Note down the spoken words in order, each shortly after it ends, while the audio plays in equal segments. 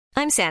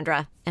I'm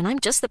Sandra, and I'm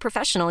just the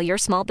professional your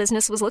small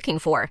business was looking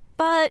for.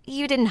 But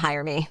you didn't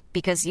hire me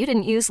because you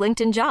didn't use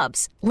LinkedIn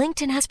Jobs.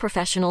 LinkedIn has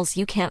professionals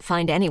you can't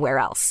find anywhere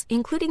else,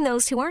 including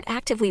those who aren't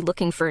actively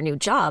looking for a new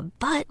job,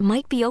 but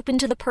might be open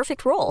to the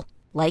perfect role,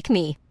 like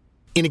me.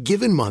 In a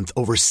given month,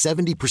 over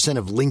 70%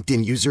 of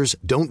LinkedIn users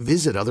don't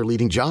visit other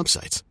leading job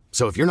sites.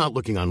 So if you're not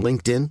looking on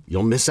LinkedIn,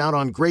 you'll miss out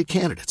on great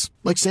candidates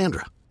like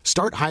Sandra.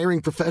 Start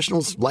hiring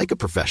professionals like a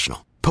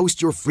professional.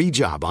 Post your free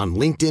job on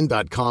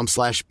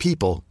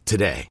linkedin.com/people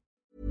today.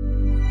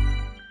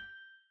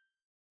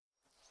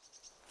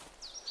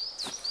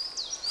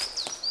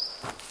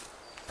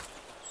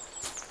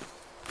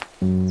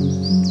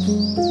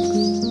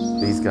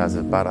 These guys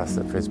are badass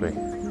at Frisbee.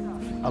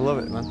 I love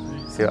it, man.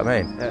 See what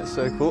I mean? Yeah, it's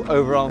so cool.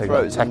 Overarm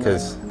throws.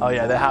 Techers. Oh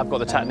yeah, they have got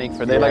the technique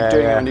for it. They like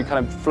doing it when you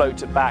kind of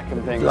float it back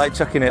and things. Like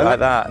chucking it like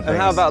that. And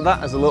how about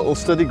that as a little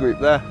study group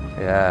there?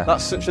 Yeah.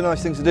 That's such a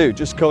nice thing to do.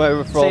 Just come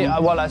over from... See,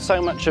 well,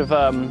 so much of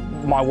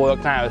my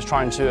work now is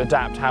trying to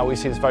adapt how we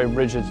see this very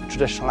rigid,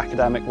 traditional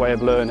academic way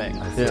of learning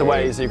to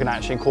ways that you can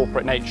actually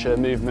incorporate nature,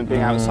 movement,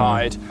 being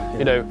outside,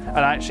 you know, and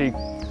actually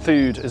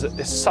food is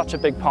such a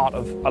big part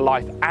of a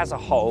life as a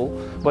whole,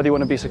 whether you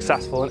want to be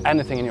successful in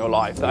anything in your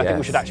life, that I think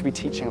we should actually be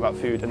teaching about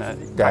food in a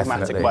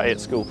pragmatic way at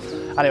school.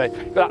 Anyway,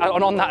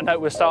 and on that note,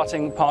 we're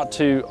starting part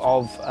 2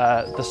 of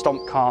the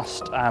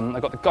Stompcast.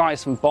 I've got the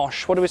guys from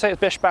BOSH. What do we say? It's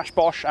Bish, Bash,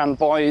 Bosh, and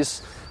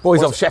Boys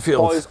of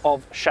Sheffield. Boys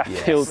of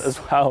Sheffield as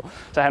well.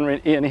 So Henry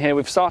and Ian here.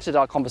 We've started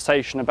our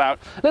conversation about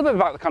a little bit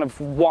about the kind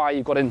of why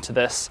you got into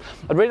this.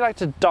 I'd really like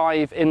to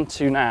dive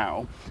into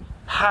now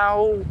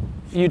how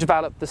you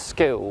develop the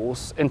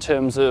skills in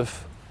terms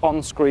of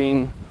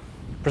on-screen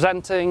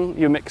presenting,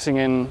 you're mixing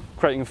in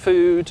creating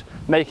food,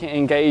 making it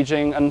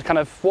engaging, and kind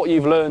of what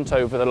you've learned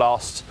over the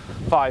last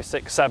 5,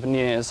 6, 7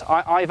 years.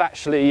 I've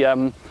actually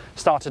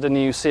started a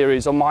new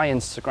series on my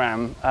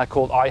Instagram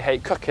called I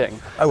Hate Cooking.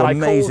 Oh, and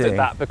amazing. I called it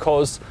that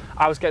because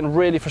I was getting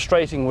really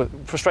frustrated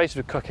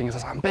with cooking. I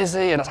was like, I'm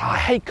busy, and I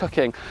hate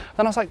cooking.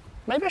 Then I was like,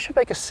 maybe I should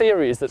make a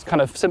series that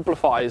kind of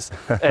simplifies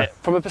it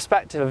from a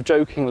perspective of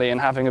jokingly and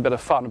having a bit of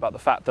fun about the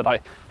fact that I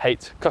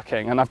hate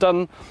cooking. And I've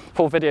done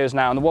 4 videos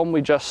now, and the one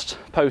we just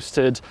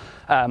posted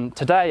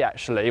today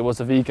actually was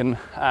a vegan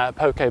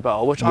poke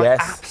bowl, which I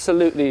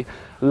absolutely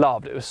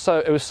loved. It was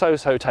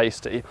so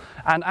tasty.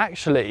 And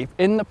actually,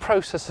 in the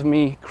process of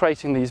me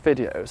creating these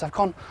videos, I've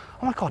gone,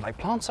 oh my God, like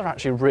plants are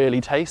actually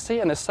really tasty,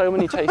 and there's so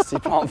many tasty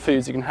plant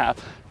foods you can have.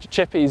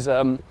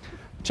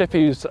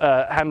 Chippy's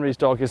Henry's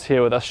dog is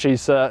here with us.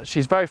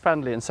 She's very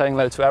friendly and saying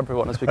hello to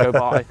everyone as we go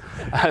by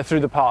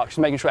through the park. She's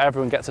making sure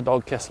everyone gets a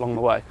dog kiss along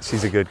the way.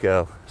 She's a good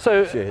girl.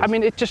 So I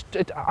mean,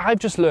 I've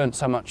just learned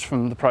so much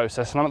from the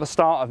process, and I'm at the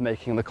start of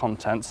making the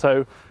content.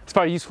 So it's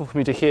very useful for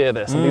me to hear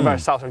this and be very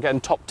self. I'm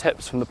getting top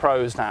tips from the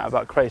pros now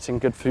about creating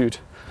good food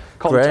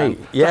content.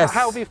 Great. Yes. So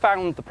how have you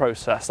found the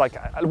process? Like,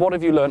 what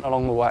have you learned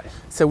along the way?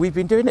 So we've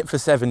been doing it for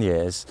 7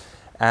 years.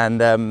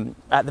 And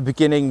at the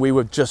beginning, we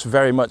were just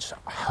very much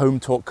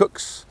home-taught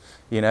cooks.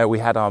 You know, we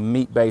had our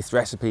meat-based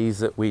recipes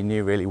that we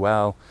knew really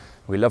well.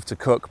 We loved to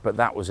cook, but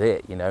that was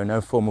it, you know, no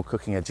formal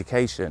cooking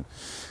education.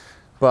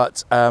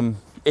 But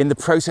in the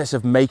process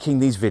of making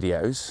these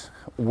videos,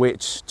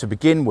 which to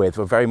begin with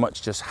were very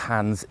much just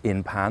hands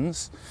in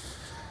pans,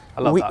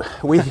 I love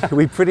that.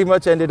 we pretty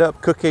much ended up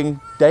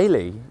cooking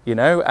daily, you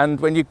know, and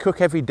when you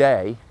cook every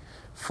day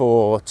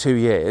for 2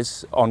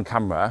 years on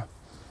camera,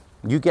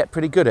 you get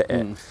pretty good at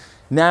it.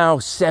 Now,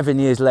 7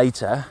 years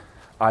later,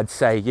 I'd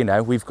say, you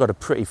know, we've got a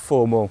pretty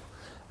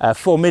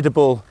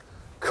formidable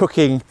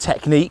cooking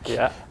technique.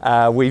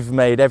 We've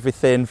made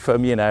everything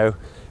from, you know,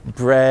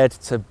 bread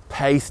to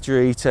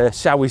pastry to,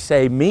 shall we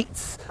say,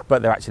 meats,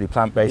 but they're actually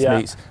plant-based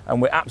meats, and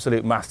we're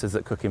absolute masters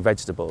at cooking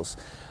vegetables.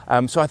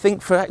 So I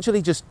think for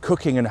actually just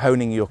cooking and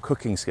honing your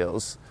cooking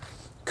skills,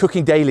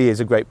 cooking daily is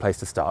a great place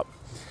to start.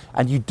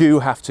 And you do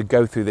have to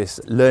go through this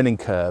learning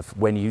curve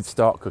when you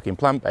start cooking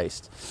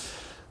plant-based.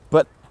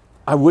 But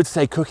I would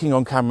say cooking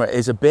on camera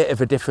is a bit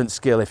of a different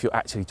skill if you're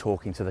actually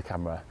talking to the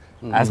camera.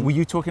 As were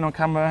you talking on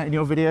camera in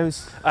your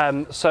videos?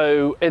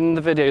 So in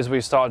the videos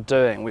we've started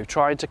doing, we've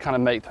tried to kind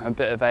of make them a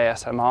bit of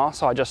ASMR.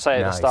 So I just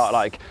say at the start,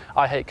 like,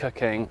 I hate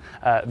cooking,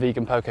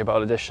 vegan poke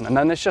bowl edition. And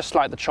then it's just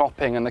like the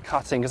chopping and the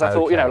cutting. Because I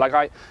thought, you know,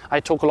 like I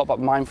talk a lot about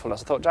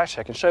mindfulness. I thought,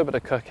 actually, I can show a bit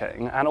of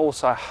cooking. And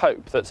also I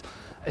hope that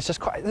it's just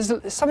quite,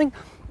 there's something,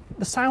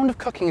 the sound of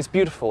cooking is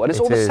beautiful. And it's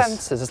all the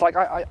senses. It's like,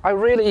 I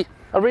really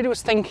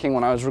was thinking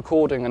when I was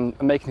recording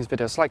and making these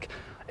videos, like,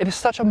 it is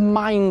such a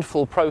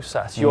mindful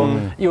process.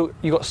 You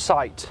got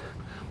sight,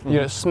 you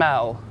know,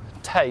 smell,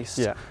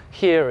 taste,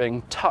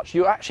 hearing, touch.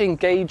 You're actually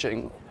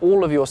engaging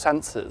all of your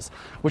senses,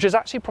 which is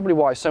actually probably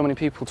why so many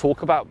people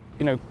talk about,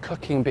 you know,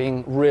 cooking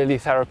being really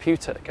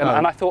therapeutic.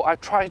 And I thought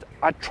I'd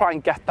try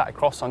and get that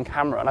across on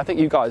camera. And I think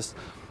you guys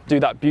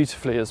do that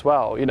beautifully as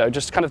well. You know,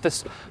 just kind of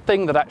this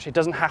thing that actually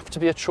doesn't have to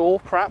be a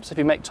chore, perhaps, if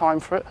you make time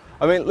for it.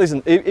 I mean,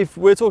 listen, if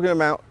we're talking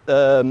about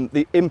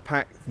the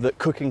impact that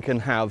cooking can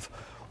have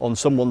on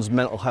someone's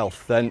mental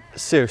health, then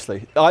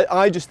seriously,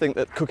 I just think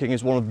that cooking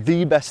is one of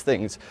the best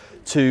things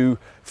to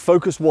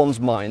focus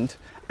one's mind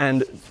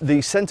and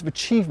the sense of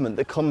achievement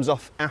that comes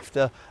off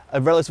after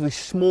a relatively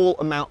small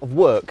amount of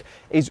work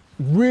is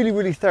really,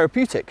 really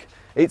therapeutic.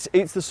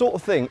 It's the sort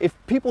of thing, if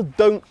people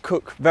don't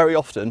cook very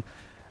often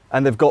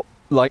and they've got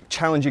like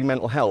challenging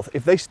mental health,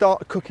 if they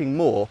start cooking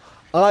more,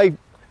 I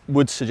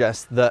would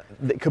suggest that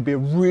it could be a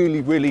really,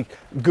 really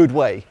good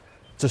way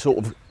to sort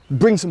of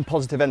bring some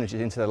positive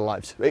energy into their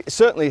lives. It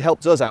certainly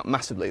helps us out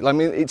massively. I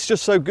mean, it's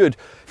just so good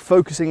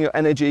focusing your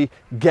energy,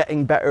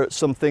 getting better at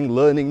something,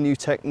 learning new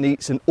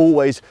techniques, and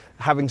always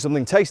having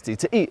something tasty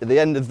to eat at the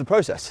end of the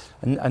process.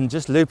 And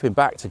just looping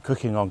back to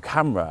cooking on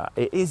camera,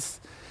 it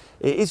is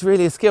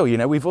really a skill. You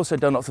know, we've also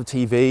done lots of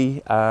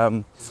TV.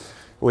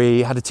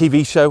 We had a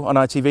TV show on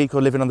ITV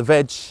called Living on the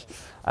Veg.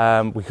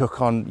 We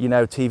cook on,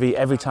 TV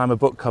every time a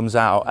book comes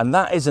out, and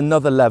that is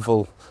another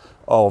level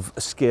of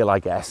skill, I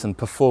guess, and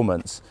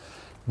performance.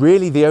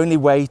 Really, the only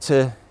way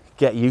to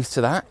get used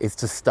to that is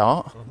to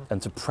start and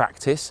to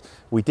practice.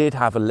 We did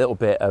have a little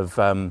bit of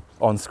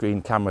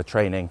on-screen camera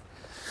training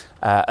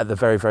at the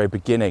very, very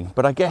beginning.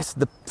 But I guess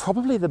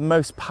probably the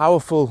most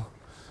powerful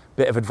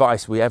bit of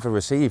advice we ever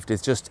received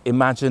is just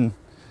imagine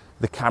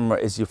the camera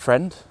is your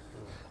friend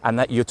and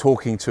that you're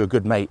talking to a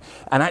good mate.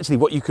 And actually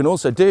what you can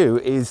also do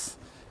is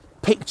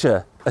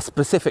picture a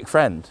specific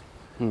friend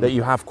that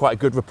you have quite a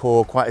good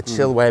rapport, quite a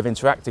chill way of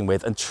interacting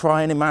with, and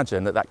try and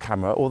imagine that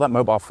camera or that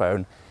mobile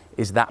phone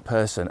is that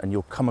person, and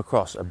you'll come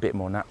across a bit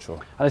more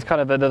natural. And it's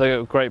kind of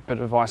another great bit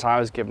of advice I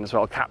was given as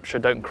well: capture,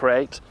 don't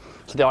create.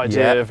 So the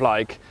idea of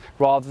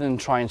rather than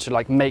trying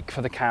to make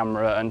for the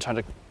camera and trying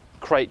to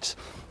create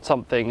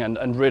something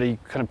and really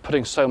kind of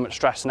putting so much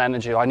stress and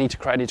energy, I need to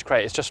create,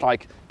 it's just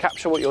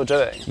capture what you're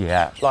doing.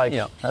 That's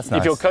nice.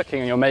 If you're cooking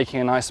and you're making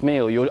a nice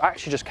meal, you're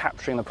actually just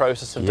capturing the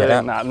process of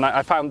doing that. And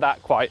I found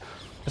that quite,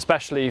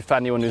 especially for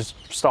anyone who's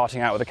starting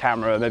out with a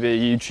camera, maybe a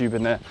YouTube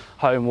in their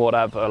home or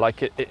whatever,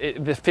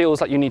 it feels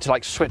like you need to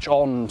switch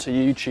on to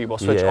YouTube or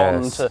switch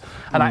on to,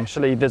 and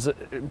actually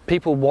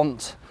people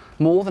want,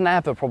 more than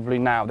ever probably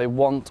now, they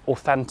want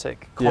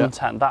authentic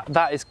content.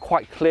 That is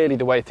quite clearly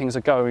the way things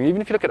are going.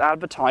 Even if you look at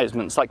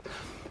advertisements,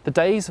 the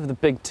days of the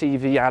big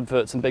TV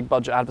adverts and big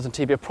budget adverts on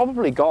TV are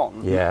probably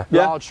gone.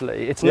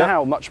 Largely. It's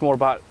now much more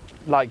about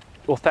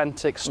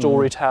authentic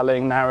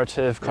storytelling,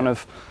 narrative, kind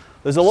of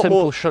there's a lot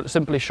more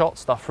simply shot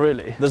stuff,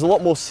 really. There's a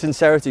lot more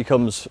sincerity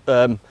comes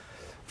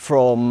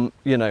from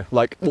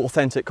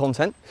authentic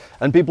content,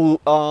 and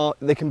people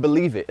they can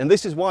believe it. And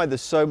this is why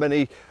there's so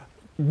many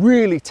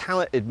really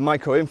talented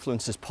micro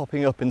influencers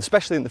popping up, and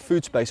especially in the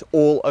food space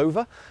all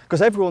over,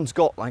 because everyone's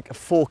got a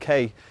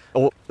 4K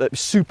or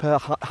super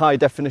high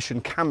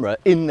definition camera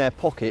in their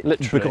pocket,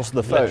 literally, because of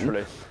the phone.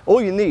 Literally.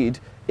 All you need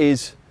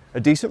is a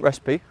decent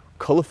recipe,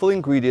 colourful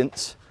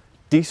ingredients,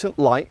 decent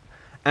light,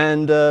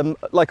 and a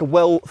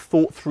well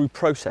thought through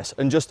process,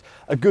 and just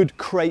a good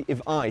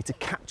creative eye to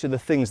capture the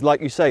things,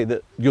 like you say,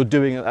 that you're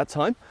doing at that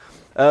time.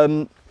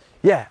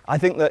 I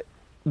think that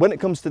when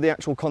it comes to the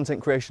actual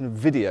content creation of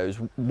videos,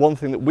 one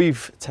thing that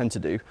we've tend to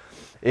do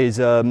is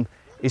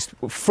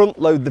front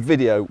load the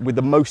video with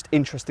the most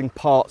interesting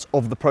parts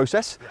of the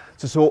process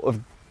to sort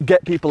of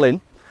get people in.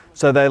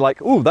 So they're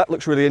like, "Ooh, that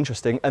looks really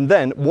interesting." And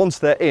then once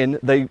they're in,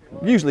 they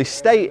usually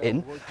stay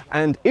in.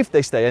 And if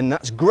they stay in,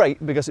 that's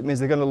great, because it means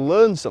they're going to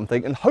learn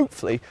something and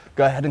hopefully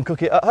go ahead and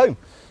cook it at home.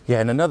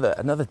 Yeah, and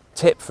another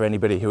tip for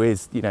anybody who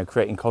is,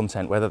 creating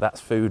content, whether that's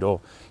food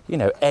or,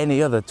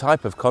 any other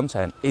type of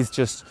content, is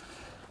just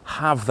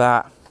have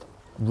that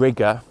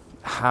rigor,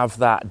 have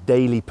that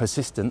daily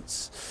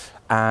persistence,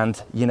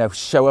 and,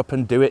 show up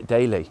and do it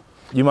daily.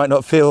 You might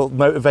not feel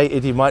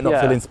motivated, you might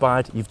not feel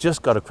inspired, you've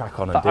just got to crack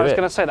on and do it. I was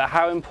going to say that,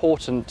 how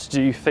important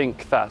do you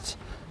think that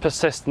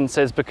persistence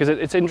is? Because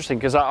it's interesting,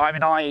 because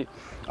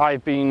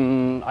I've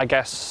been, I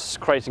guess,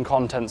 creating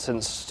content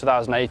since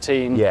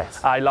 2018.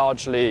 Yes. I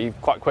largely,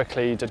 quite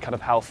quickly, did kind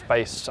of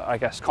health-based, I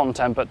guess,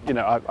 content, but,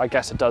 I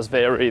guess it does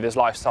vary. There's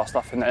lifestyle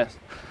stuff in there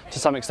to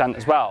some extent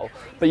as well.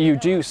 But you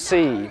do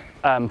see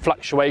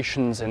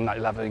fluctuations in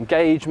level of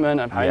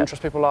engagement and how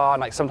interested people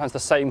are, and sometimes the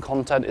same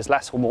content is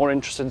less or more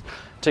interesting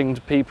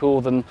to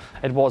people than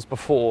it was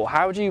before.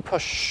 How do you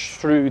push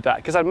through that?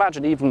 Because I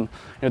imagine even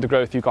the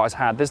growth you guys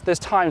had, there's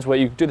times where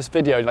you do this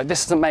video,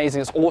 this is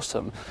amazing, it's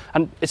awesome,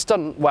 and it's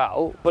done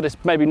well, but it's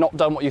maybe not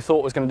done what you thought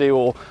it was going to do,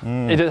 or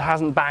it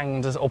hasn't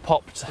banged or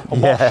popped or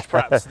boshed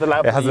perhaps to the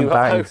level it hasn't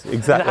banged,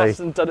 exactly. It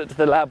hasn't done it to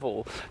the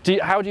level.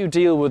 How do you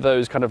deal with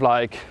those kind of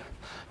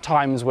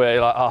times where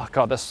you're oh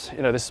god, this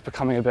is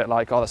becoming a bit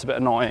that's a bit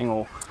annoying?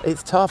 Or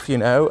it's tough,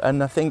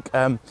 and I think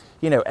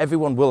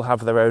everyone will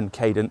have their own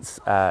cadence.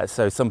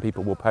 So some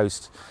people will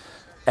post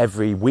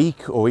every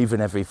week or even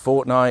every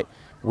fortnight.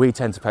 We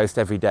tend to post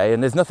every day,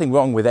 and there's nothing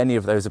wrong with any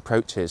of those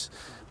approaches.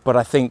 But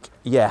I think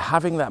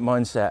having that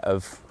mindset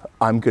of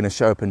I'm going to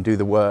show up and do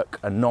the work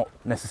and not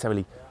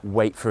necessarily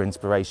wait for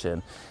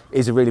inspiration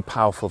is a really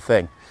powerful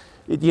thing.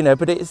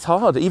 But it's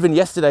hard. Even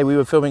yesterday we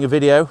were filming a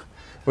video.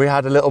 We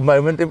had a little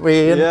moment, didn't we,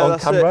 Ian, Yeah, on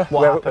that's camera?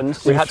 What happened?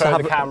 We Did had you to throw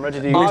have the camera?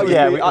 Did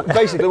you?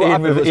 Basically what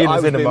Ian happened was I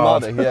was in a being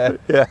mad. mardy, yeah.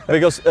 Yeah.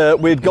 Because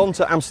we'd gone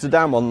to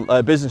Amsterdam on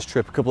a business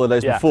trip a couple of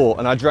days before,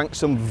 and I drank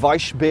some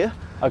BOSH beer.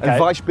 Okay. And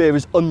BOSH beer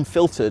is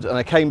unfiltered, and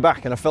I came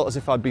back and I felt as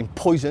if I'd been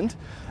poisoned.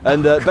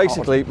 And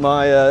basically,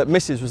 my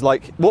missus was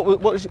like,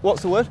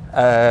 "What's the word?"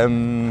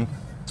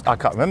 I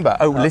can't remember.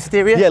 Oh,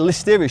 listeria? Yeah,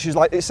 listeria. She was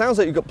like, "It sounds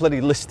like you've got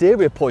bloody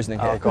listeria poisoning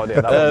here." Oh god,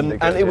 yeah, that wasn't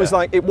good, and it was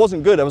like, it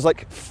wasn't good. I was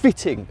like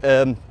fitting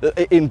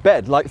in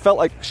bed, like felt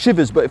like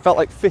shivers, but it felt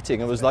like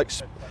fitting. I was like,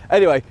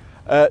 anyway.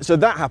 So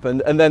that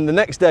happened, and then the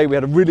next day we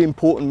had a really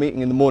important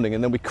meeting in the morning,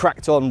 and then we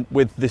cracked on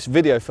with this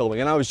video filming,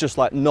 and I was just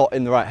like not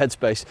in the right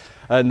headspace.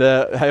 And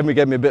Henry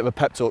gave me a bit of a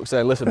pep talk,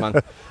 saying, "Listen,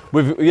 man,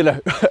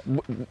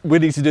 we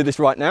need to do this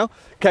right now."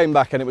 Came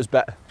back, and it was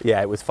better.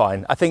 Yeah, it was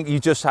fine. I think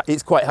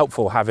it's quite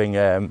helpful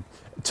having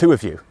two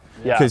of you,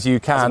 because you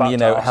can,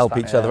 help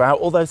each other out.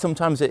 Although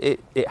sometimes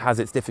it has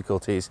its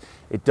difficulties,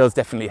 it does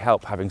definitely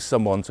help having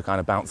someone to kind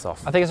of bounce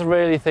off. I think it's a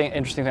really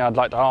interesting thing I'd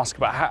like to ask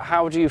about.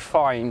 How do you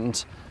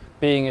find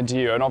being a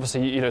duo? And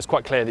obviously, it's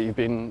quite clear that you've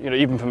been,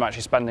 even from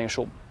actually spending a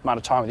short amount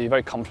of time with you, you're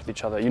very comfortable with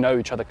each other. You know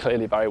each other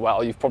clearly very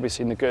well. You've probably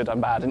seen the good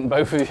and bad in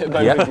both of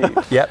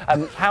you.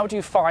 Yeah. How do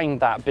you find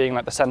that being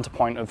like the centre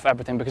point of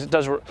everything? Because it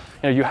does,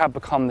 you have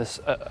become this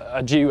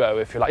a duo,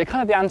 if you like. You're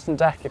kind of the Ant and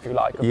Dec, if you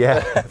like.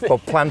 Well,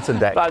 Plant and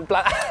Deck.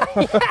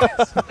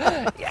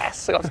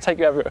 Yes, I got to take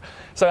you everywhere.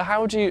 So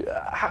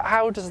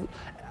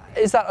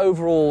is that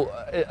overall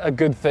a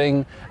good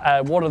thing?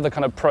 What are the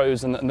kind of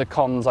pros and the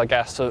cons, I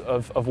guess,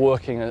 of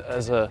working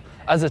as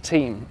a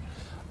team?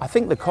 I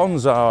think the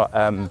cons are,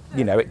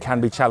 it can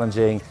be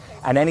challenging,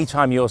 and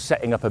anytime you're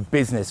setting up a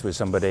business with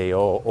somebody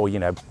or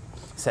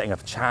setting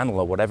up a channel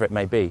or whatever it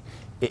may be,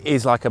 it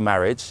is like a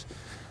marriage,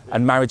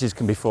 and marriages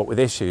can be fraught with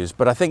issues.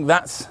 But I think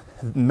that's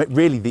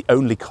really the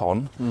only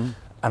con, and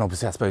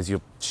obviously I suppose you're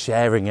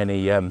sharing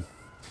any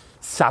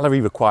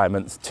salary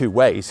requirements two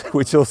ways,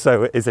 which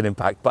also is an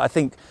impact. But I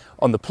think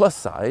on the plus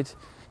side,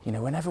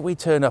 whenever we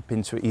turn up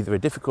into either a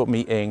difficult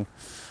meeting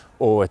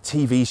or a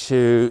TV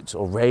shoot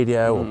or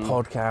radio or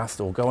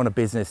podcast or go on a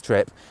business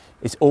trip,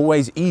 it's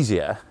always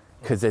easier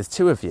because there's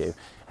two of you.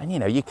 And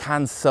you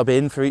can sub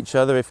in for each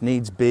other if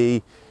needs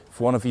be. If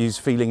one of you's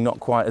feeling not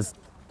quite as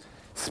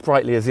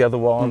sprightly as the other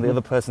one, the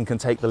other person can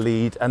take the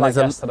lead. And like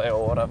yesterday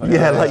or whatever.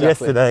 Yeah, like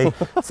yesterday.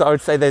 So I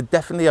would say there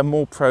definitely are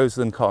more pros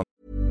than cons.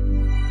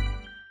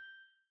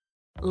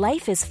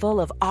 Life is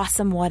full of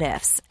awesome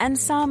what-ifs, and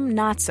some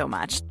not so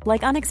much,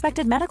 like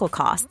unexpected medical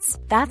costs.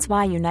 That's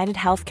why United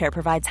Healthcare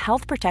provides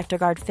Health Protector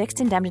Guard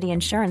fixed indemnity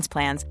insurance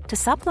plans to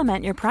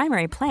supplement your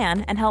primary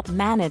plan and help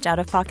manage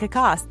out-of-pocket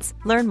costs.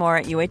 Learn more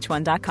at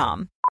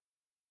uh1.com.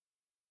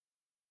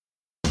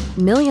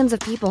 Millions of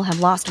people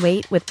have lost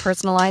weight with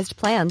personalized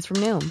plans from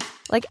Noom.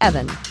 Like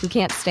Evan, who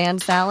can't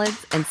stand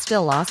salads and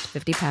still lost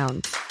 50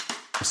 pounds.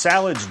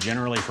 Salads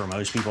generally for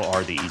most people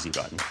are the easy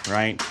button,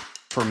 right?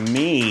 For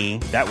me,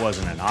 that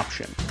wasn't an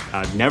option.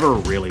 I never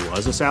really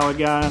was a salad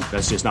guy.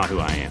 That's just not who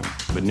I am.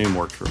 But Noom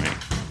worked for me.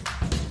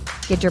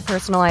 Get your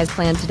personalized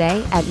plan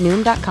today at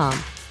Noom.com.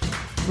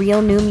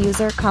 Real Noom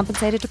user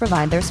compensated to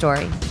provide their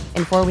story.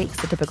 In 4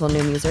 weeks, the typical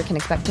Noom user can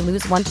expect to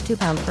lose 1 to 2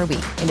 pounds per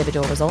week.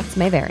 Individual results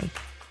may vary.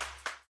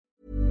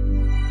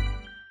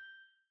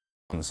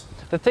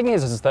 The thing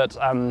is that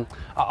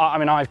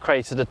I've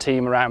created a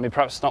team around me,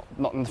 perhaps not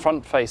in the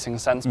front-facing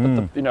sense,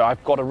 but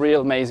I've got a real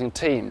amazing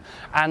team,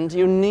 and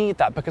you need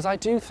that, because I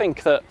do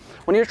think that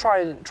when you're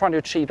trying to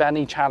achieve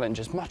any challenge,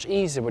 it's much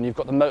easier when you've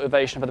got the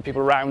motivation of other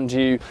people around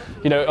you.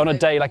 On a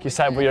day like you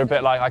said, where you're a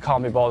bit like, I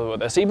can't be bothered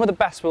with this. Even with the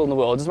best will in the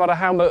world, doesn't matter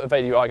how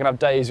motivated you are, you can have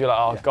days you're like,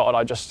 oh God,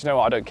 I just,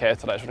 I don't care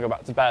today, I just want to go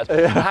back to bed.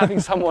 And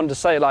having someone to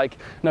say like,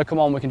 no, come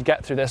on, we can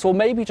get through this, or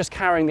maybe just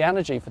carrying the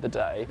energy for the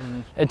day,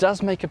 it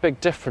does make a big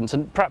difference.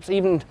 And perhaps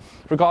even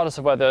regardless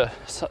of whether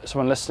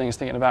someone listening is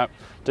thinking about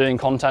doing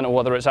content or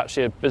whether it's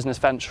actually a business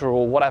venture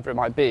or whatever it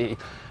might be,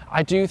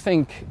 I do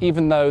think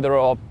even though there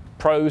are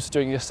pros to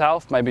doing it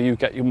yourself, maybe you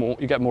get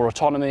more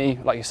autonomy,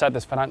 like you said,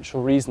 there's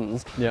financial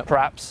reasons,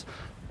 perhaps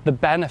the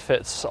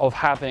benefits of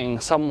having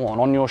someone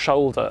on your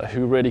shoulder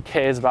who really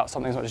cares about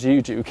something as much as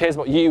you do, who cares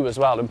about you as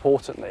well,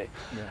 importantly,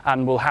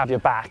 and will have your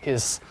back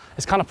is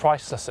kind of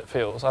priceless, it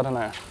feels. I don't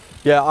know.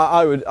 Yeah,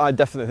 I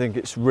definitely think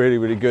it's really,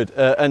 really good.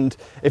 And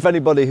if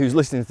anybody who's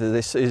listening to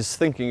this is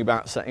thinking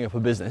about setting up a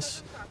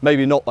business,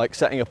 maybe not like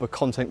setting up a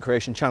content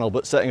creation channel,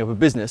 but setting up a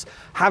business,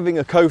 having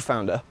a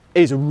co-founder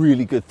is a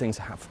really good thing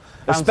to have,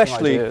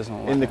 especially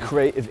in the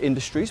creative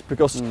industries,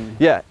 because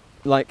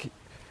like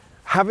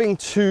having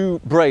two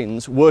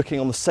brains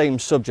working on the same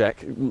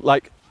subject,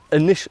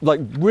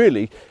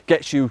 really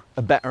gets you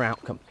a better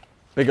outcome,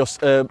 because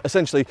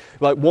essentially,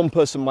 like one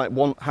person might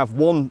have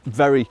one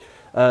very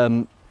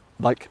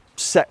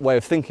set way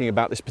of thinking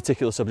about this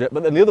particular subject,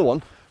 but then the other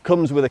one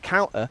comes with a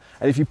counter,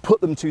 and if you put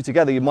them two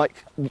together,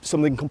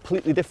 something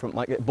completely different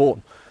might get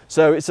born.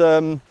 So it's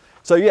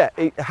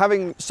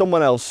having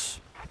someone else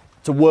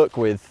to work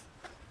with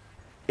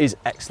is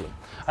excellent.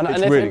 And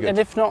really good. And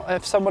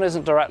if someone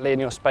isn't directly in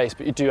your space,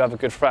 but you do have a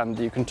good friend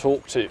that you can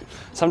talk to,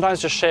 sometimes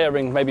just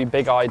sharing maybe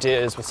big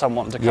ideas with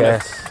someone to kind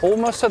of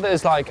almost so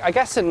there's like, I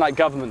guess in like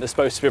government there's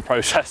supposed to be a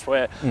process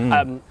where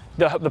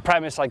the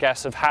premise, I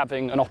guess, of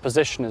having an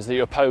opposition is that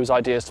you oppose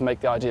ideas to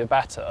make the idea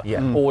better,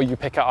 or you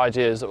pick out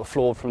ideas that were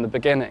flawed from the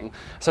beginning.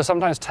 So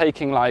sometimes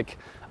taking like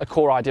a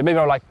core idea, maybe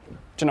I'm like,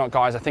 do you know what,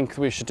 guys, I think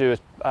we should do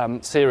a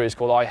series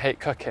called I Hate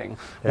Cooking.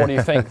 What do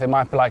you think? They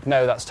might be like,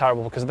 no, that's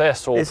terrible because of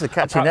this, or it's a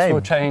catchy name.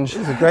 We'll change.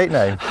 It's a great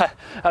name.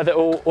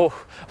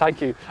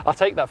 Thank you. I'll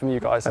take that from you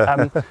guys.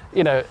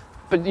 You know,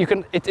 but you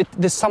can.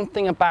 There's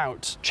something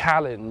about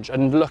challenge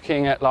and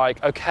looking at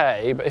like,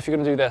 okay, but if you're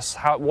going to do this,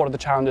 what are the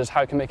challenges?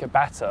 How can you make it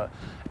better?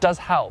 It does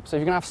help. So if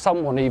you can have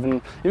someone,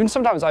 even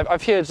sometimes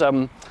I've heard.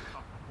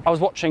 I was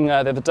watching the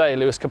other day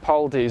Lewis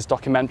Capaldi's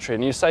documentary,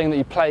 and he was saying that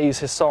he plays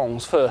his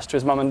songs first to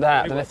his mum and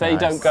dad, and if they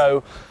don't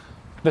go,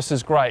 this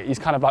is great, he's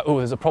kind of like, oh,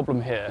 there's a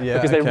problem here,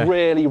 because they're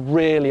really,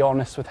 really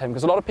honest with him.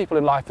 Because a lot of people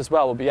in life as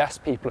well will be yes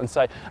people and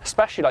say,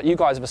 especially like you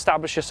guys have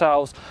established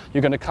yourselves,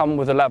 you're going to come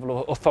with a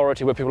level of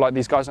authority where people like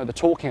these guys know they're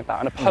talking about,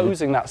 and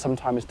opposing that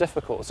sometimes is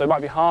difficult. So it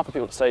might be hard for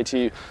people to say to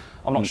you,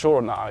 I'm not sure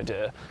on that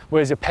idea.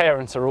 Whereas your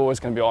parents are always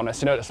going to be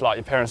honest. You know what it's like,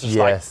 your parents are just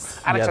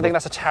like, Alex, I think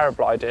that's a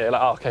terrible idea.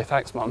 Like, oh, okay,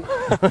 thanks, Mum.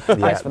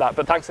 Thanks for that,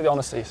 but thanks for the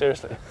honesty,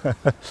 seriously.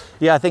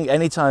 Yeah, I think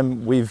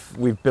anytime we've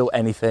built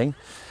anything,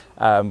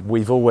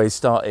 we've always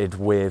started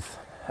with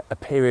a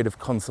period of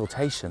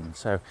consultation.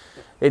 So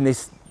in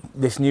this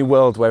new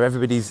world where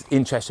everybody's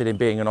interested in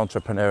being an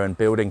entrepreneur and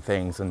building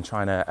things and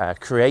trying to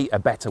create a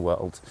better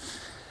world,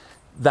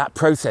 that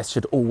process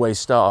should always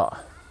start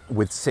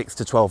with 6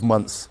 to 12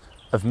 months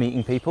of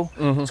meeting people,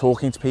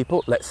 talking to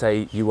people. Let's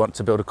say you want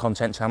to build a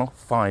content channel,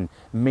 fine.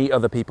 Meet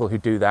other people who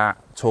do that,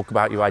 talk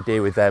about your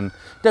idea with them.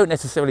 Don't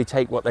necessarily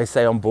take what they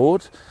say on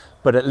board,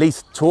 but at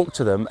least talk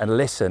to them and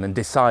listen and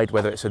decide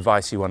whether it's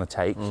advice you want to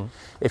take.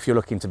 If you're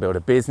looking to build a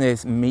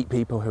business, meet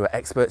people who are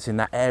experts in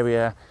that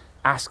area,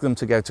 ask them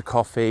to go to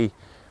coffee,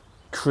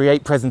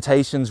 create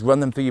presentations,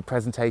 run them through your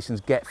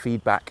presentations, get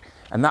feedback.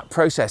 And that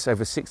process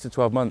over 6 to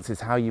 12 months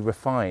is how you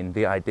refine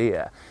the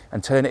idea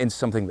and turn it into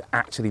something that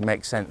actually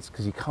makes sense,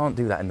 because you can't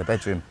do that in the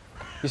bedroom.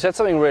 You said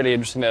something really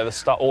interesting there at the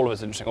start. All of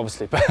it's interesting,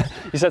 obviously, but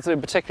you said something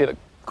particularly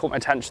that caught my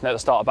attention there at the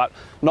start about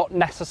not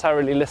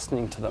necessarily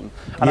listening to them.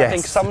 And I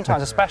think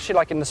sometimes, especially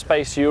like in the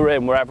space you were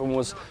in, where everyone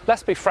was,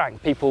 let's be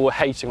frank, people were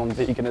hating on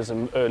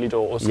veganism early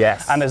doors.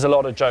 And there's a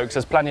lot of jokes.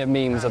 There's plenty of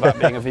memes about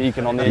being a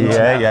vegan on the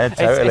internet.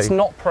 Totally. It's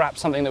not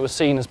perhaps something that was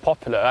seen as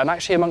popular. And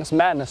actually amongst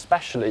men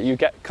especially, you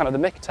get kind of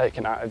the mick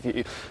taken out of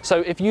you. So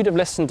if you'd have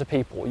listened to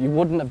people, you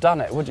wouldn't have done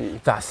it, would you?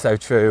 That's so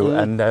true.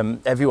 And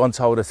everyone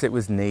told us it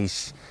was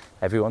niche.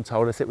 Everyone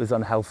told us it was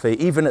unhealthy.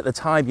 Even at the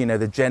time, you know,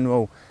 the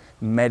general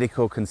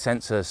medical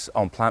consensus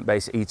on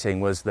plant-based eating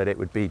was that it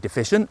would be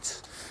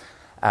deficient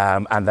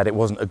and that it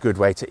wasn't a good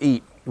way to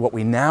eat. What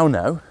we now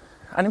know,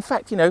 and in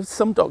fact, you know,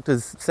 some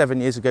doctors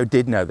 7 years ago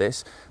did know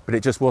this, but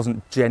it just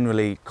wasn't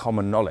generally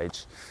common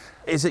knowledge,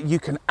 is that you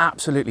can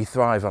absolutely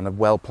thrive on a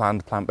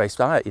well-planned plant-based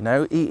diet. You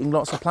know, eating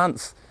lots of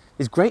plants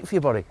is great for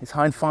your body. It's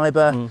high in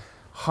fibre,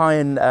 high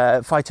in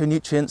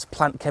phytonutrients,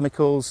 plant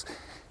chemicals.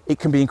 It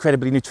can be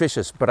incredibly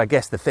nutritious, but I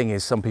guess the thing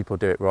is some people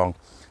do it wrong.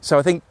 So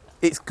I think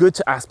it's good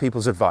to ask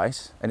people's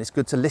advice and it's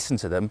good to listen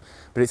to them,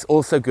 but it's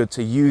also good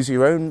to use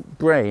your own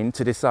brain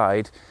to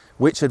decide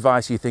which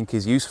advice you think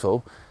is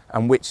useful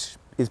and which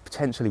is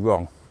potentially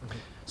wrong.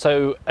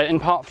 So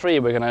in part 3,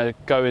 we're going to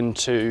go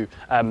into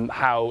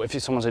how, if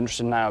someone's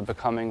interested now in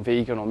becoming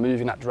vegan or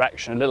moving that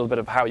direction, a little bit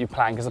of how you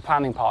plan, because the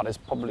planning part is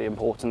probably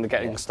important, the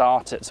getting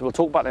started. So we'll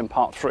talk about it in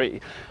part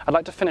 3. I'd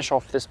like to finish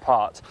off this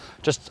part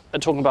just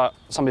talking about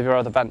some of your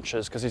other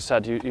ventures, because you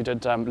said you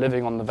did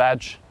Living on the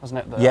Veg, wasn't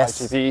it? The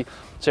ITV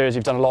series.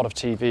 You've done a lot of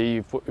TV.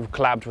 You've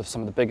collabed with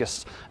some of the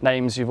biggest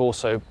names. You've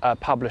also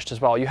published as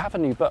well. You have a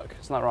new book,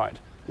 isn't that right?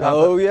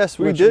 Oh yes,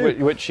 we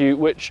do.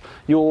 Which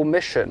your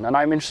mission, and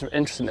I'm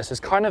interested in this, is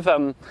kind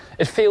of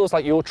it feels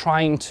like you're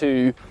trying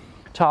to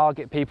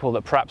target people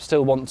that perhaps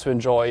still want to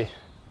enjoy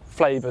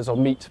flavours or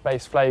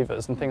meat-based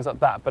flavours and things like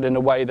that, but in a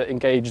way that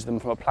engages them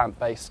from a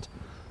plant-based.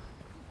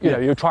 You know,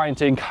 you're trying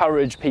to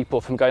encourage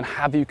people from going,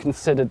 have you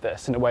considered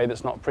this, in a way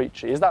that's not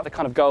preachy? Is that the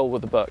kind of goal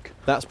with the book?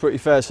 That's pretty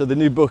fair. So the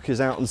new book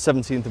is out on the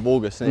 17th of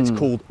August and it's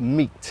called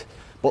Meat,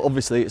 but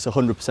obviously it's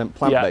 100%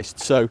 plant-based.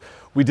 So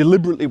we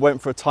deliberately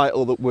went for a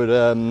title that would...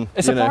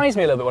 it surprised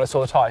me a little bit when I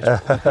saw the title,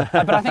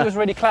 but I think it was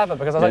really clever,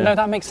 because I was like, no,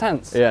 that makes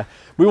sense. Yeah.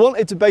 We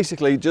wanted to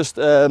basically just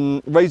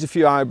raise a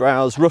few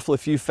eyebrows, ruffle a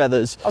few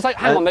feathers. I was like,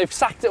 hang on, they've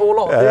sacked it all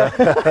off.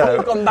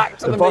 They've gone back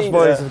to the BOSH meat.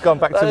 boys have gone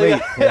back to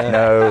meat.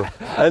 No.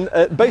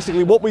 And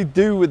basically what we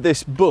do with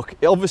this book,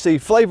 obviously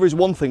flavour is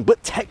one thing,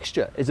 but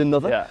texture is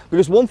another. Yeah.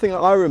 Because one thing that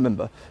I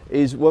remember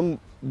is when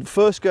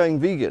first going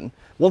vegan,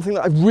 one thing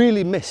that I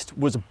really missed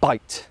was a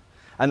bite.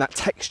 and that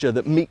texture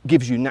that meat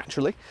gives you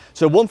naturally.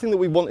 So one thing that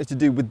we wanted to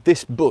do with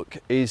this book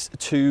is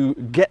to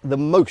get the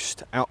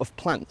most out of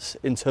plants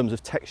in terms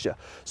of texture.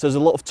 So there's a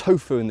lot of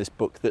tofu in this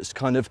book that's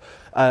kind of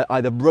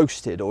either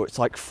roasted or it's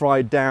like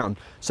fried down.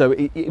 So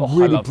it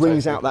really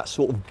brings out that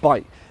sort of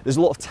bite. There's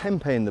a lot of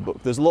tempeh in the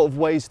book. There's a lot of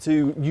ways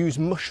to use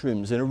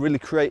mushrooms in a really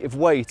creative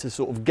way to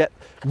sort of get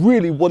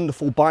really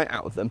wonderful bite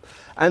out of them.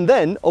 And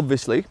then,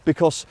 obviously,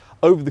 because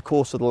over the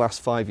course of the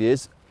last 5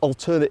 years,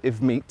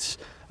 alternative meats,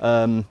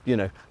 you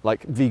know,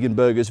 like vegan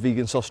burgers,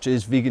 vegan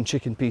sausages, vegan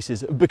chicken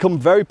pieces have become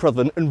very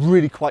prevalent and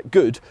really quite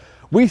good.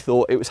 We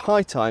thought it was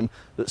high time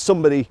that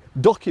somebody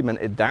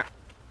documented that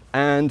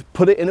and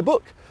put it in a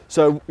book.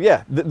 So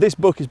yeah, this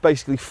book is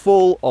basically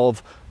full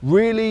of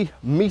really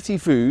meaty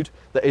food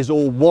that is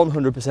all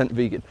 100%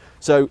 vegan.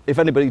 So if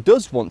anybody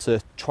does want to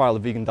trial a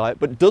vegan diet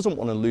but doesn't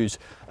want to lose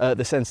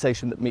the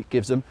sensation that meat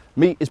gives them,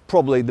 meat is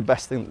probably the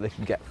best thing that they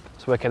can get.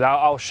 It's wicked.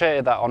 I'll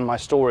share that on my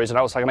stories, and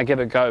I was going to give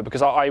it a go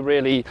because I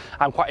really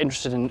am quite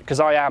interested in, because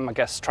I am, I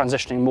guess,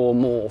 transitioning more and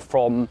more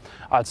from,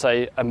 I'd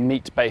say, a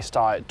meat-based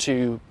diet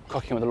to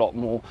cooking with a lot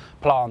more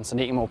plants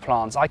and eating more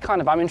plants. I'm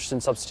interested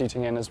in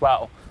substituting in as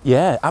well.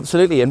 Yeah,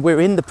 absolutely. And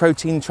we're in the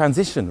protein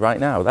transition right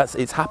now.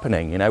 It's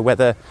happening, you know,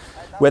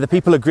 whether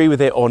people agree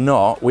with it or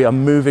not, we are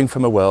moving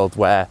from a world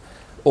where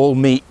all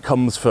meat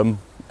comes from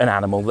an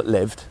animal that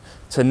lived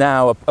to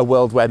now a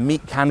world where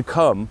meat can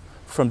come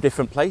from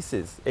different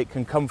places. It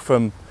can come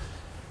from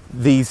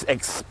these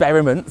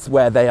experiments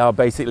where they are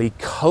basically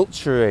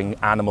culturing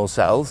animal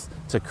cells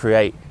to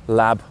create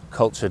lab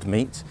cultured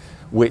meat,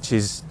 which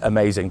is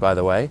amazing, by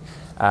the way.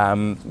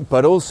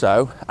 But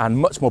also, and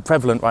much more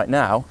prevalent right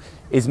now,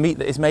 is meat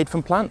that is made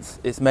from plants.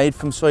 It's made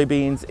from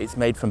soybeans, it's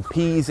made from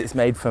peas, it's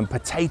made from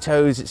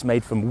potatoes, it's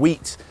made from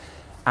wheat.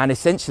 And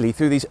essentially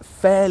through these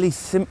fairly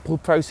simple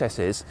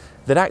processes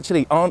that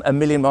actually aren't a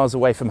million miles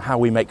away from how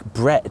we make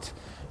bread,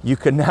 you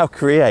can now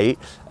create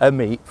a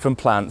meat from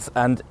plants,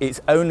 and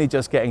it's only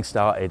just getting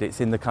started.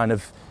 It's in the kind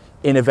of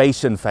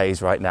innovation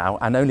phase right now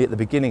and only at the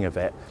beginning of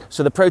it.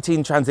 So the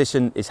protein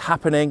transition is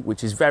happening,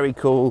 which is very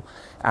cool,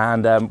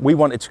 and we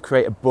wanted to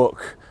create a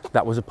book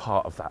that was a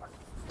part of that.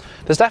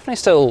 There's definitely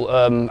still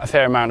a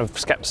fair amount of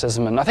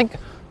skepticism and I think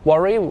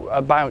worry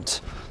about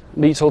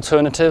meat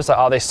alternatives.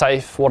 Are they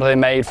safe? What are they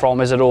made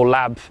from? Is it all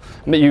lab?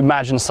 You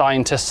imagine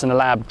scientists in a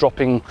lab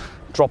dropping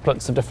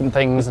droplets of different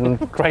things and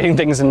creating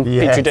things in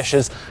petri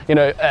dishes. You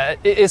know,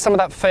 is some of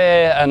that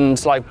fair?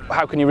 And like,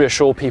 how can you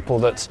reassure people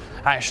that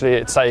actually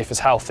it's safe, it's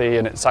healthy,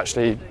 and it's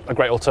actually a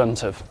great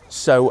alternative?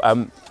 So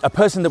a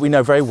person that we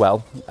know very well,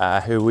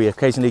 who we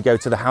occasionally go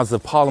to the Houses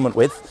of Parliament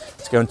with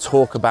to go and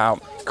talk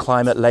about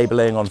climate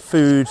labelling on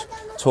food,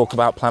 talk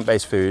about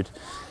plant-based food,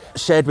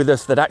 shared with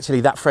us that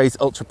actually that phrase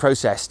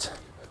ultra-processed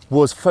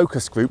was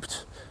focus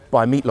grouped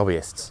by meat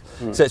lobbyists.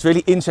 So it's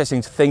really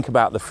interesting to think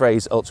about the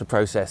phrase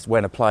ultra-processed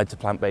when applied to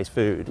plant-based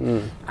food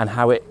and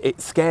how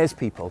it scares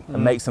people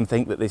and makes them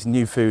think that this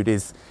new food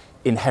is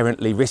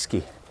inherently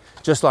risky.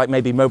 Just like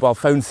maybe mobile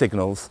phone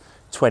signals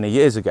 20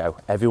 years ago,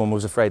 everyone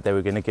was afraid they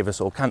were going to give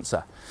us all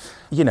cancer.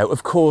 You know,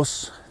 of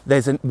course,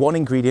 there's one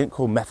ingredient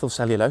called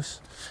methylcellulose,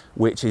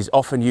 which is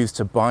often used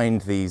to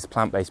bind these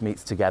plant-based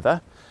meats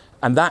together.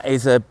 And that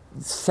is a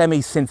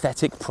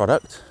semi-synthetic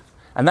product,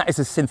 and that is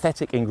a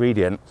synthetic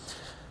ingredient.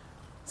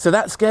 So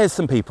that scares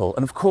some people,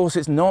 and of course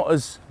it's not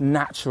as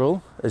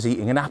natural as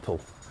eating an apple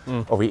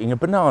or eating a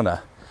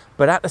banana,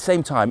 but at the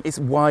same time it's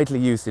widely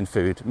used in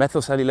food.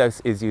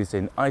 Methylcellulose is used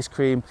in ice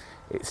cream,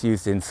 it's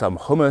used in some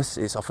hummus,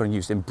 it's often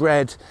used in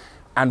bread,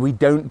 and we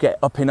don't get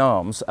up in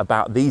arms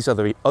about these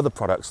other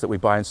products that we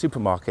buy in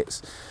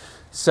supermarkets.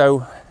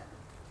 So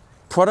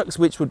products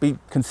which would be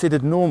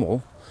considered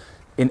normal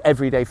in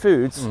everyday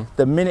foods,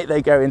 the minute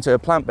they go into a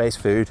plant-based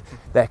food,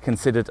 they're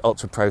considered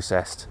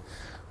ultra-processed.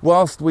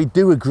 Whilst we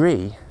do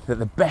agree that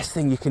the best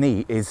thing you can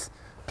eat is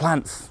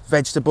plants,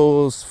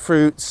 vegetables,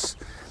 fruits,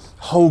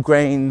 whole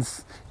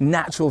grains,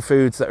 natural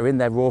foods that are in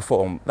their raw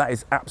form, that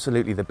is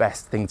absolutely the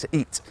best thing to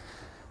eat.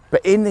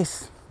 But in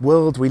this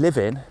world we live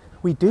in,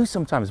 we do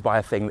sometimes buy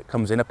a thing that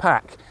comes in a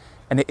pack,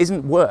 and it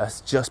isn't worse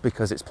just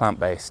because it's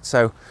plant-based.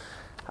 So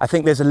I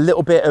think there's a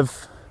little bit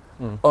of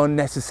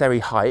unnecessary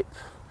hype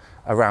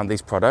around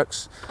these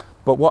products.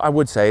 But what I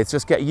would say is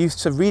just get used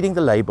to reading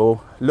the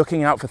label,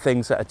 looking out for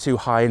things that are too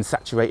high in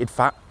saturated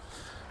fat,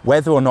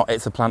 whether or not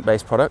it's a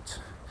plant-based product.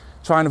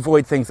 Try and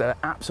avoid things that are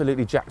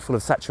absolutely jacked full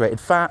of saturated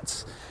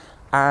fats,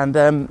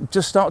 and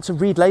just start to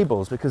read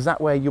labels, because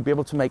that way you'll be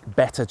able to make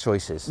better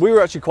choices. We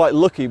were actually quite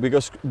lucky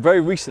because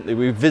very recently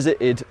we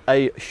visited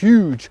a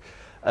huge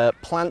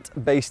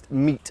plant-based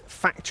meat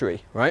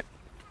factory, right?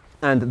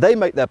 And they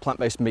make their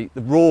plant-based meat,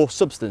 the raw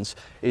substance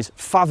is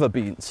fava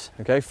beans,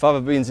 okay?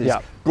 Fava beans is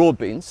broad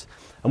beans.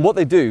 And what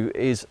they do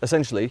is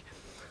essentially,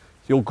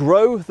 you'll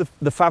grow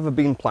the fava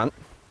bean plant,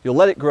 you'll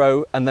let it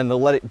grow, and then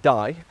they'll let it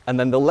die, and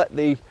then they'll let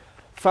the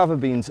fava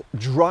beans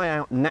dry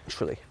out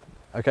naturally,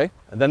 okay?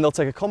 And then they'll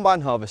take a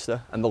combine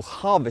harvester and they'll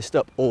harvest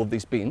up all of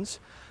these beans.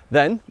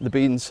 Then the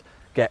beans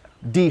get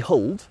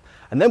dehulled,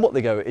 And then what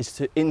they go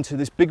is into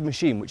this big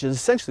machine, which is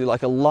essentially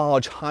like a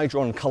large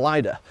hadron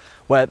collider,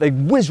 where they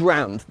whiz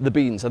round the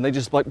beans and they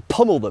just like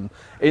pummel them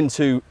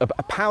into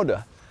a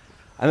powder.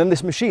 And then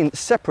this machine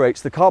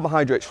separates the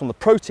carbohydrates from the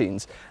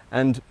proteins,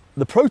 and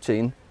the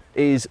protein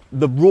is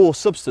the raw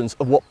substance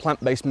of what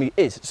plant-based meat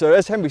is. So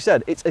as Henry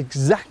said, it's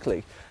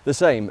exactly the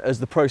same as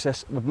the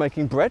process of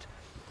making bread.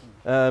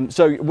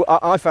 So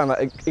I found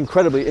that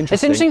incredibly interesting.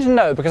 It's interesting to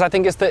know, because I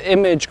think it's the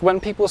image, when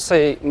people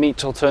say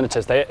meat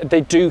alternatives,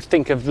 they do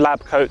think of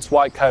lab coats,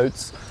 white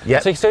coats.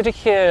 Yep. So to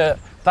hear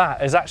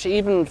that is actually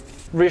even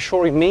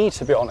reassuring me,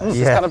 to be honest.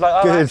 Yeah, it's kind of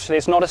like, good. Actually,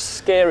 it's not as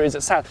scary as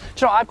it sounds.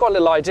 Do you know, I've got a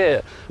little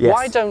idea. Yes.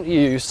 Why don't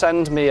you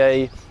send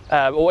me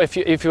or if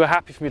you were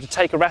happy for me to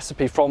take a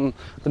recipe from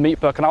the meat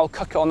book, and I'll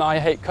cook it on I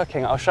Hate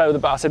Cooking. I'll show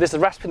I'll say this is a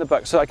recipe in the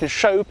book, so I can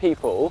show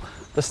people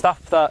the stuff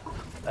that,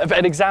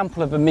 an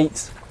example of a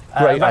meat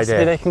Great recipe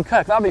idea. they can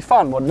cook. That'd be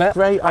fun, wouldn't it?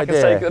 Great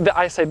idea.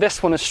 I say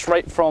this one is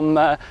straight from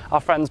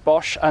our friends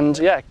BOSH, and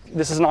yeah,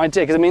 this is an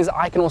idea, because it means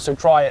I can also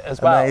try it as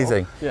well.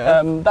 Amazing.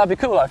 Yeah. That'd be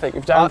cool, I think,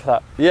 if you're down for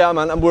that. Yeah,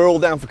 man, and we're all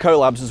down for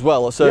collabs as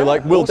well. So Yeah,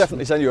 we'll awesome.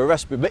 definitely send you a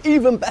recipe. But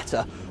even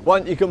better, why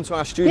don't you come to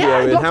our studio Yeah,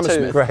 I'd in love to.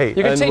 Hammersmith? Great.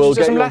 You can and teach we'll us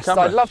get some you on lessons.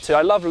 camera. I'd love to.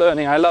 I love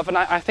learning. And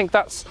I think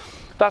that's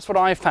what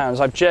I found.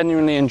 Is I've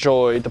genuinely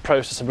enjoyed the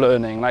process of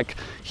learning. Like,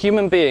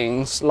 human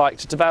beings like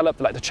to develop,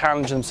 like to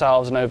challenge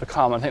themselves and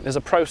overcome. I think there's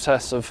a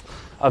process of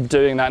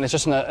doing that, and it's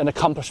just an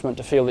accomplishment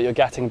to feel that you're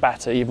getting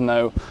better, even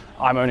though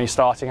I'm only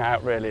starting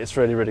out, really. It's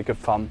really, really good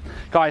fun.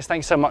 Guys, thank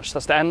you so much.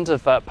 That's the end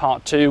of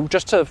part 2.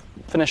 Just to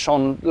finish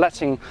on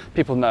letting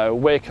people know,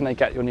 where can they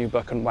get your new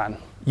book and when?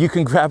 You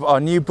can grab our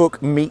new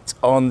book, Meat,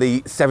 on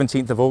the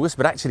 17th of August,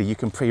 but actually you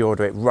can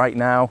pre-order it right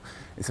now.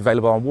 It's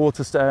available on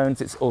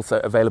Waterstones, it's also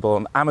available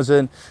on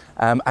Amazon,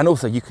 and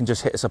also you can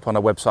just hit us up on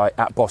our website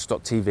at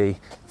bosh.tv,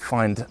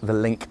 find the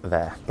link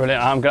there.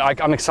 Brilliant.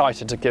 I'm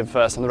excited to give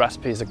some of the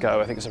recipes a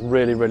go. I think it's a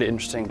really, really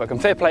interesting book, and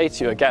fair play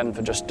to you again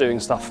for just doing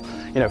stuff,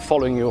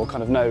 following your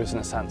kind of nose in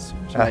a sense.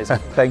 It's amazing.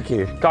 Thank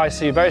you. Guys,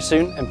 see you very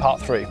soon in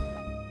part 3.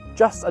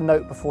 Just a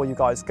note before you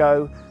guys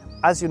go.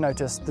 As you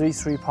noticed,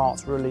 these 3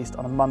 parts were released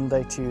on a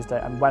Monday, Tuesday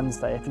and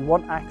Wednesday. If you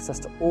want access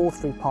to all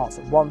 3 parts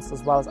at once,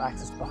 as well as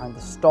access to Behind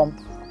the Stomp,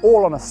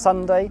 all on a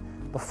Sunday,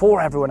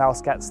 before everyone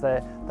else gets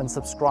there, then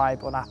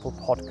subscribe on Apple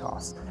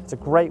Podcasts. It's a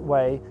great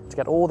way to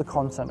get all the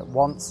content at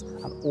once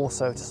and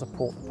also to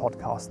support the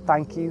podcast.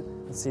 Thank you,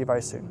 and see you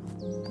very soon.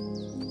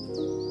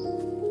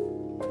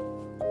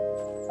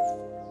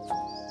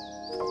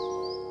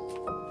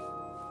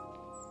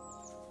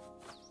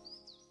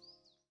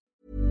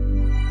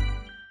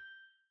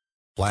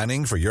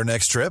 Planning for your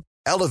next trip?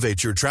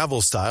 Elevate your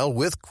travel style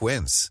with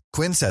Quince.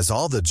 Quince has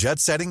all the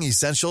jet-setting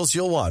essentials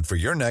you'll want for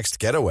your next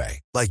getaway,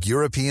 like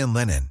European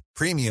linen,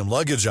 premium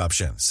luggage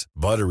options,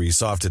 buttery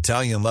soft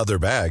Italian leather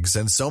bags,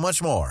 and so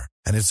much more.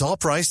 And it's all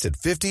priced at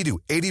 50 to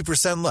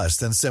 80% less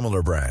than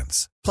similar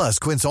brands. Plus,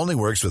 Quince only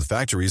works with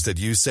factories that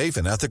use safe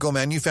and ethical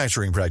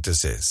manufacturing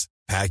practices.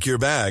 Pack your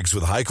bags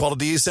with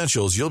high-quality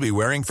essentials you'll be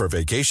wearing for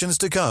vacations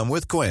to come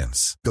with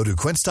Quince. Go to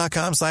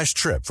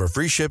quince.com/trip for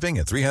free shipping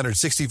and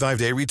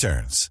 365-day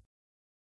returns.